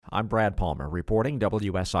I'm Brad Palmer reporting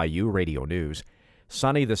WSIU Radio News.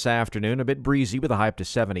 Sunny this afternoon, a bit breezy with a high up to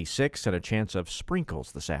 76 and a chance of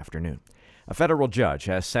sprinkles this afternoon. A federal judge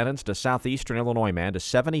has sentenced a southeastern Illinois man to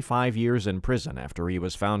 75 years in prison after he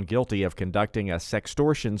was found guilty of conducting a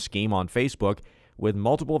sextortion scheme on Facebook with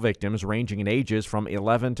multiple victims ranging in ages from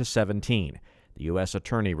 11 to 17. The U.S.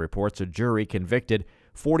 Attorney reports a jury convicted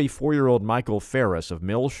 44-year-old Michael Ferris of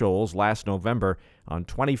Mill Shoals last November on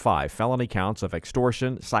 25 felony counts of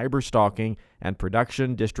extortion, cyberstalking, and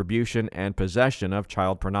production, distribution, and possession of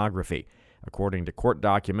child pornography. According to court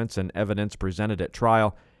documents and evidence presented at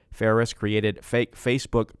trial, Ferris created fake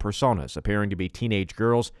Facebook personas appearing to be teenage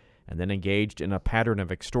girls and then engaged in a pattern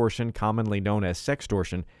of extortion commonly known as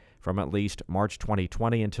sextortion from at least March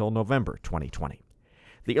 2020 until November 2020.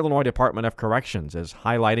 The Illinois Department of Corrections is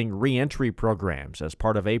highlighting reentry programs as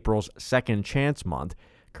part of April's Second Chance Month.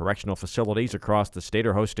 Correctional facilities across the state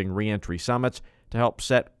are hosting reentry summits to help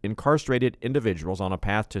set incarcerated individuals on a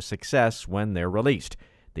path to success when they're released.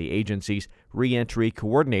 The agency's reentry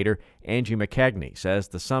coordinator, Angie McCagney, says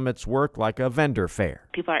the summits work like a vendor fair.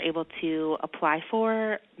 People are able to apply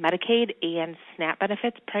for Medicaid and SNAP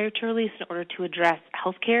benefits prior to release in order to address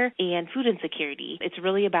health care and food insecurity. It's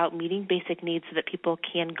really about meeting basic needs so that people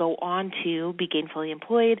can go on to be gainfully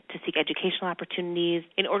employed, to seek educational opportunities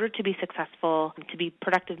in order to be successful, to be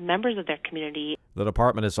productive members of their community. The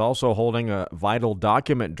department is also holding a vital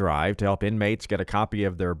document drive to help inmates get a copy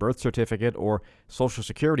of their birth certificate or Social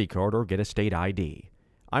Security card or get a state ID.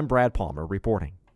 I'm Brad Palmer reporting.